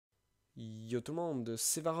Yo tout le monde,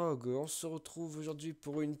 c'est Varog, on se retrouve aujourd'hui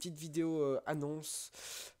pour une petite vidéo annonce.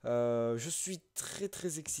 Je suis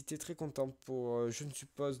très excité, très content pour, je ne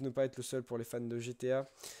suppose, ne pas être le seul pour les fans de GTA.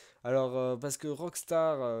 Alors, parce que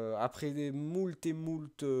Rockstar, après des moult et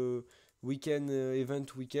moult week-end, event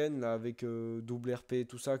week-end, là, avec double RP et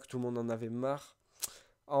tout ça, que tout le monde en avait marre,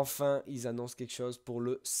 enfin, ils annoncent quelque chose pour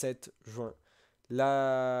le 7 juin.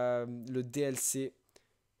 Là, le DLC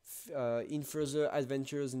In Further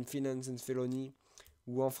Adventures in Finance and Felony,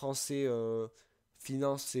 ou en français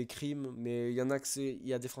Finance et Crime, mais il y en a il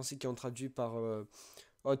y a des Français qui ont traduit par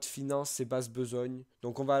Haute Finance et Basse Besogne.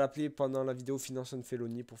 Donc on va l'appeler pendant la vidéo Finance and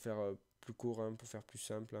Felony pour faire plus court, hein, pour faire plus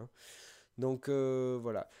simple, hein. Donc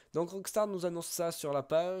voilà. Donc Rockstar nous annonce ça sur la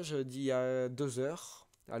page d'il y a 2 heures,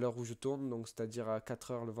 à l'heure où je tourne, donc c'est-à-dire à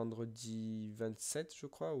 4 heures le vendredi 27, je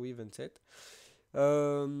crois, oui, 27.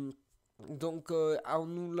 Euh, donc, en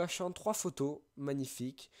nous lâchant 3 photos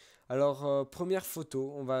magnifiques. Alors, première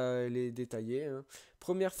photo, on va les détailler, hein.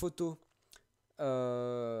 Première photo,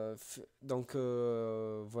 donc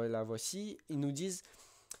voilà, voici. Ils nous disent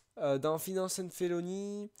dans Finance and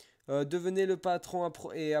Felony, devenez le patron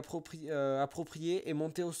approprié et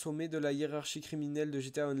montez au sommet de la hiérarchie criminelle de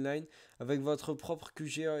GTA Online avec votre propre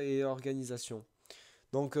QG et organisation.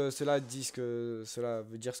 Donc cela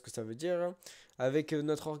veut dire ce que ça veut dire, hein. Avec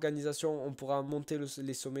notre organisation, on pourra monter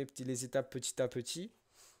les sommets, les étapes petit à petit.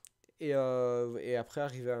 Et après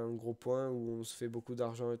arriver à un gros point où on se fait beaucoup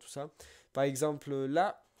d'argent et tout ça. Par exemple,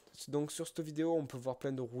 là, donc sur cette vidéo, on peut voir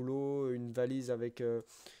plein de rouleaux, une valise avec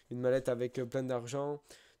une mallette avec plein d'argent.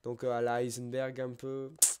 Donc à la Heisenberg un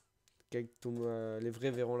peu. Les vrais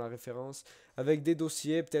verront la référence. Avec des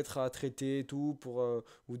dossiers peut-être à traiter et tout,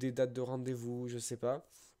 ou des dates de rendez-vous, je sais pas,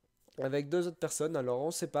 avec 2 autres personnes. Alors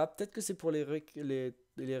on sait pas, peut-être que c'est pour les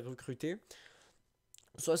recruter,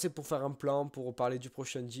 soit c'est pour faire un plan, pour parler du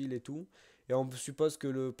prochain deal et tout. Et on suppose que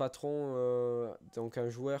le patron, donc un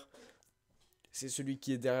joueur, c'est celui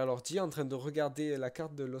qui est derrière l'ordi en train de regarder la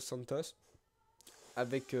carte de Los Santos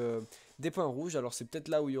avec des points rouges. Alors c'est peut-être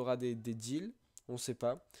là où il y aura des deals, on sait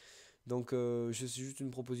pas. Donc je suis juste une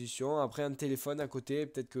proposition. Après un téléphone à côté,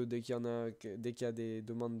 peut-être que dès qu'il y a des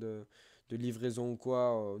demandes de livraison ou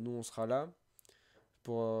quoi, nous on sera là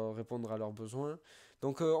pour répondre à leurs besoins.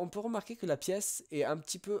 Donc on peut remarquer que la pièce est un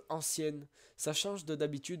petit peu ancienne. Ça change de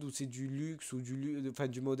d'habitude où c'est du luxe ou enfin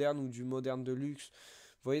du moderne ou du moderne de luxe.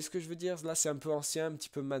 Vous voyez ce que je veux dire? Là c'est un peu ancien, un petit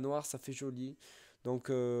peu manoir, ça fait joli.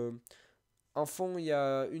 Donc en fond il y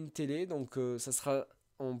a une télé, donc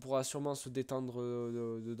on pourra sûrement se détendre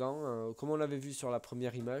dedans, comme on l'avait vu sur la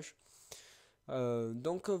première image.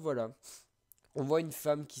 Donc voilà. On voit une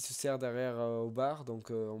femme qui se sert derrière au bar,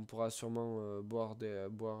 donc on pourra sûrement boire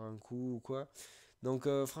un coup ou quoi. Donc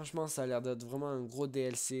franchement, ça a l'air d'être vraiment un gros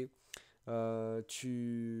DLC. Euh,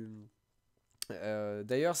 tu...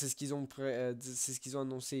 D'ailleurs, c'est ce qu'ils ont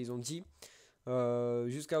annoncé. Ils ont dit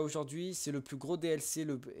jusqu'à aujourd'hui, c'est le plus gros DLC,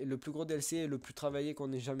 le plus gros DLC et le plus travaillé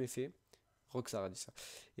qu'on ait jamais fait. Rockstar a dit ça.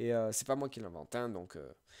 Et c'est pas moi qui l'invente, hein, donc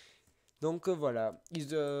voilà.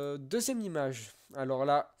 Deuxième image. Alors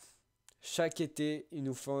là, chaque été, ils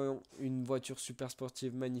nous font une voiture super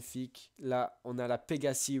sportive magnifique. Là, on a la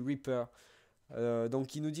Pegasi Reaper.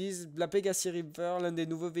 Donc, ils nous disent la Pegasi Reaper, l'un des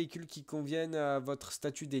nouveaux véhicules qui conviennent à votre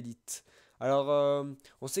statut d'élite. Alors,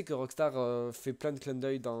 on sait que Rockstar fait plein de clins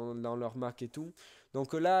d'œil dans leur marque et tout.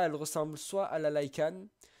 Donc là, elle ressemble soit à la Lycan,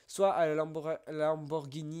 soit à la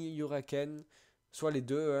Lamborghini Huracan, soit les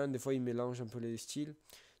deux, hein. Des fois, ils mélangent un peu les styles.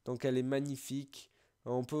 Donc, elle est magnifique.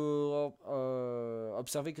 On peut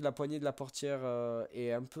observer que la poignée de la portière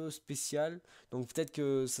est un peu spéciale. Donc peut-être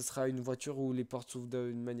que ce sera une voiture où les portes s'ouvrent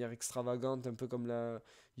d'une manière extravagante, un peu comme la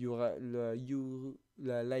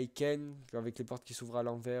Lycan, avec les portes qui s'ouvrent à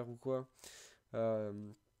l'envers ou quoi. Euh,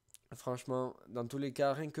 Franchement, dans tous les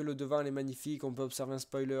cas, rien que le devant elle est magnifique. On peut observer un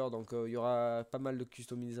spoiler, donc il y aura pas mal de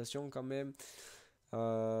customisation quand même.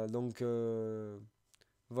 Donc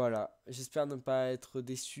voilà, j'espère ne pas être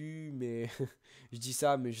déçu, mais je dis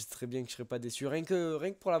ça, mais je sais très bien que je serai pas déçu. Rien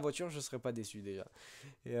que pour la voiture, je serais pas déçu déjà.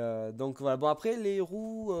 Et donc voilà, bon après les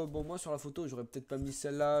roues, bon moi sur la photo, j'aurais peut-être pas mis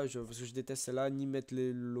celle-là, parce que je déteste celle-là, ni mettre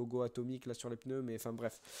les logos atomiques là sur les pneus, mais enfin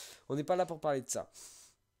bref, on n'est pas là pour parler de ça.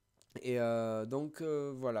 Et donc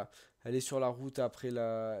voilà, elle est sur la route après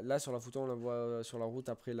Là sur la photo, on la voit sur la route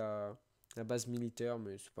après la base militaire,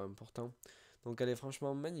 mais c'est pas important. Donc elle est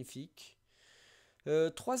franchement magnifique.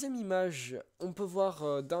 Troisième image, on peut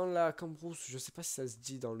voir dans la Cambrousse, je sais pas si ça se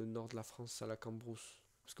dit dans le nord de la France, à la Cambrousse,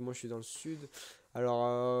 parce que moi je suis dans le sud.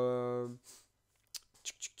 Alors,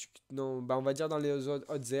 non, bah on va dire dans les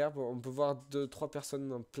hautes herbes, on peut voir deux, trois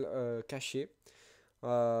personnes cachées,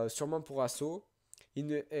 sûrement pour assaut.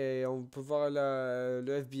 Et on peut voir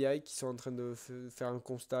le FBI qui sont en train de faire un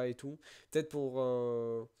constat et tout. Peut-être pour...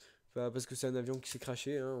 parce que c'est un avion qui s'est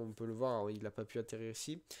crashé, hein, on peut le voir, alors il n'a pas pu atterrir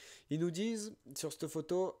ici. Ils nous disent sur cette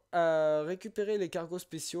photo récupérer les cargos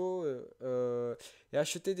spéciaux et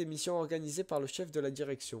acheter des missions organisées par le chef de la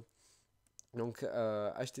direction. Donc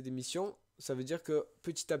acheter des missions, ça veut dire que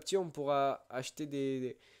petit à petit on pourra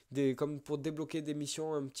acheter comme pour débloquer des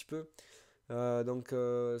missions un petit peu.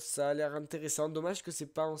 Ça a l'air intéressant. Dommage que c'est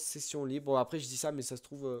pas en session libre. Bon, après je dis ça, mais ça se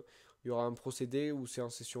trouve il y aura un procédé où c'est en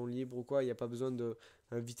session libre ou quoi. Il n'y a pas besoin de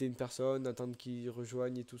inviter une personne, attendre qu'il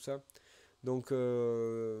rejoigne et tout ça.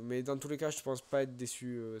 Mais dans tous les cas, je pense pas être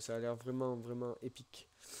déçu. Ça a l'air vraiment vraiment épique.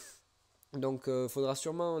 Faudra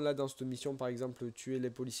sûrement là dans cette mission par exemple tuer les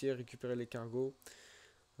policiers, récupérer les cargos.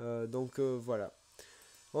 Voilà.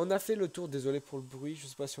 On a fait le tour. Désolé pour le bruit. Je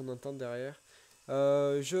sais pas si on entend derrière.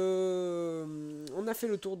 On a fait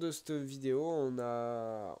le tour de cette vidéo, on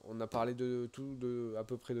a parlé de tout, à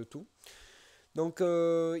peu près de tout. Ils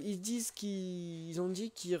ont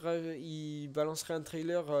dit qu'ils balanceraient un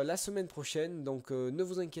trailer la semaine prochaine. Ne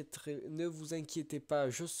vous inquiétez pas,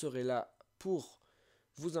 je serai là pour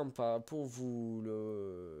pour vous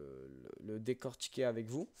le décortiquer avec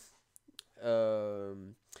vous. Euh,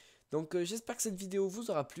 J'espère que cette vidéo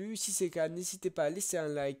vous aura plu. Si c'est le cas, n'hésitez pas à laisser un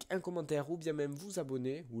like, un commentaire ou bien même vous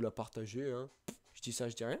abonner ou la partager, hein. Je dis ça,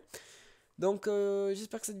 je dis rien.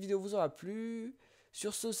 J'espère que cette vidéo vous aura plu.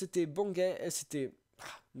 Sur ce, c'était bon game. C'était...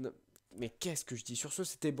 non. Mais qu'est-ce que je dis? Sur ce,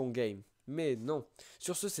 c'était bon game. Mais non.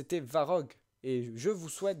 Sur ce, c'était Varog. Et je vous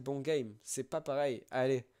souhaite bon game. C'est pas pareil.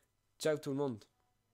 Allez, ciao tout le monde.